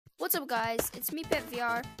What's up guys, it's me Pet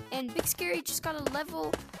VR, and Bigscarys just got a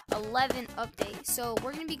level 11 update, so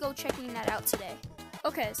we're gonna be checking that out today.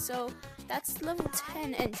 Okay, so that's level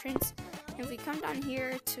 10 entrance, and if we come down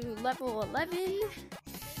here to level 11,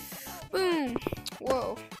 boom,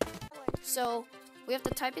 whoa. So we have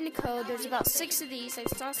to type in the code. There's about 6 of these. I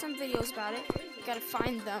saw some videos about it. We gotta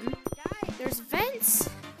find them. There's vents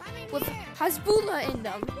with HASBULA in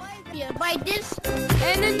them. Yeah, buy this.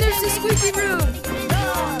 And then there's the squeaky room.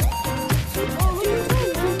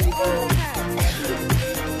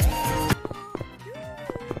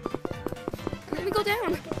 Let me go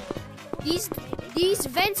down. These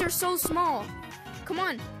vents are so small. Come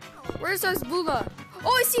on. Where's HASBULA?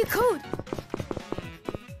 Oh, I see a code.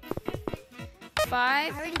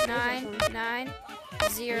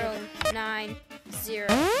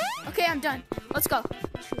 599090. Okay, I'm done. Let's go.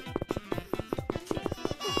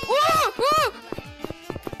 Whoa! Whoa!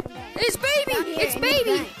 It's baby! It's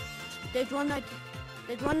baby! There's one right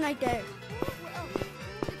there.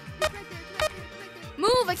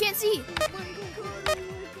 Move! I can't see.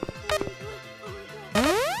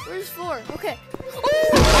 Where's 4? Okay.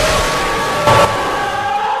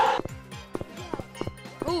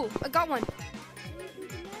 Ooh, I got one.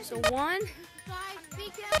 So 1,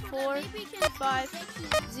 4, 5,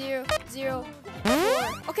 0, 0, 4.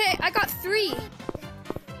 Okay, I got 3.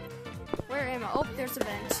 Where am I? Oh, there's a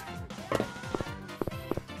vent.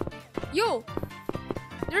 Yo!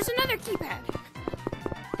 There's another keypad.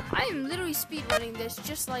 I am literally speedrunning this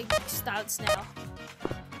just like Stouts now.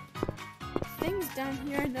 Things down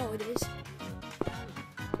here, I know it is.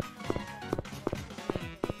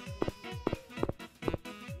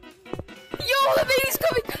 Yo, the baby's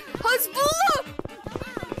coming! HASBULA!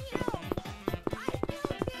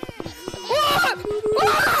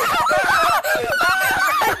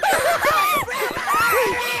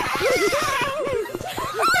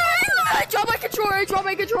 I dropped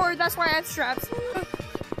my controller, that's why I have straps.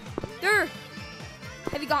 There.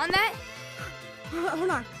 Have you gotten that?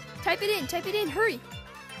 Hold on. Type it in, hurry.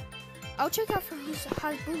 I'll check out for who's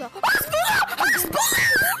HASBULA.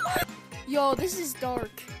 Yo, this is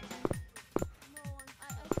dark.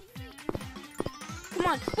 Come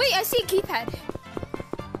on. Wait, I see a keypad.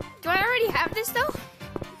 Do I already have this though?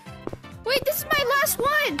 Wait, this is my last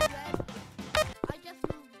one.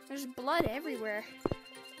 There's blood everywhere.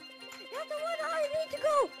 That's the one I need to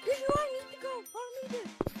go. This is where I need to go. Follow me there.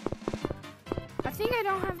 I think I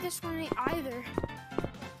don't have this one either.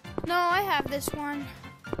 No, I have this one.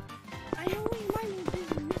 I know where mine is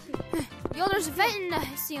missing. Yo, there's a vent in the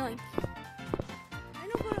ceiling. I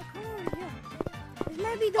know, but come over here. This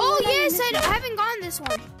might be the Oh one yes, I haven't gotten this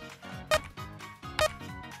one.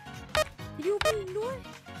 Did you open the door?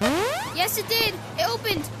 Yes, it did. It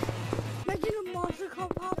opened. Imagine a monster come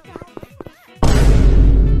pop out.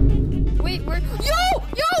 Wait, where? Yo!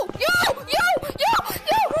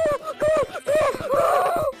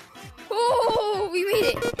 Oh, we made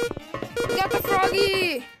it. We got the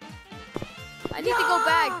froggy. I need to go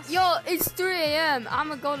back. Yo, it's 3 a.m. I'm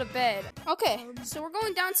gonna go to bed. Okay, so we're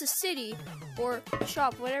going down to city or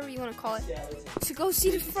shop, whatever you want to call it, to go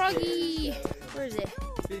see the froggy. Where is it?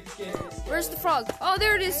 Where's the frog? Oh,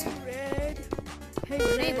 there it is. Red. Hey,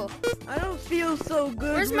 Enable. I don't feel so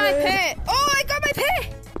good. Where's my pet? Oh, I got my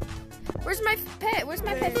pet. Where's my pet? Where's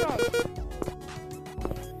my pet frog?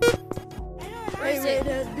 Where is it?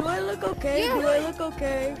 Do I look okay? Yeah. Do I look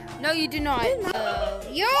okay? No, you do not.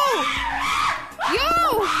 Yo!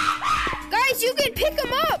 Guys, you can pick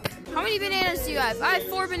them up! How many bananas do you have? I have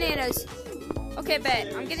 4 bananas. Okay, bet.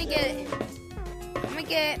 I'm gonna get...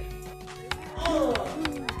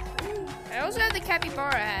 I also have the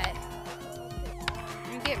capybara hat.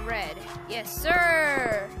 I'm gonna get red. Yes,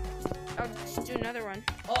 sir! I'll just do another one.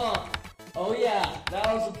 Oh yeah, that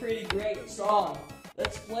was a pretty great song.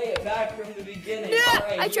 Let's play it back from the beginning. Yeah,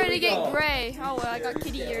 Right, I tried to get go. gray. Oh well, I got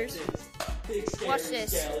kitty ears. Watch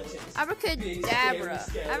this. Abracadabra.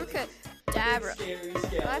 Abracadabra.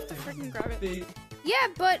 I have to freaking grab it. Yeah,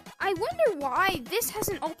 but I wonder why this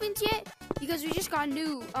hasn't opened yet. Because we just got a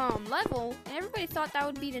new level, and everybody thought that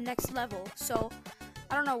would be the next level. So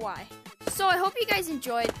I don't know why. So I hope you guys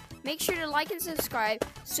enjoyed. Make sure to like and subscribe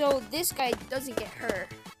so this guy doesn't get hurt.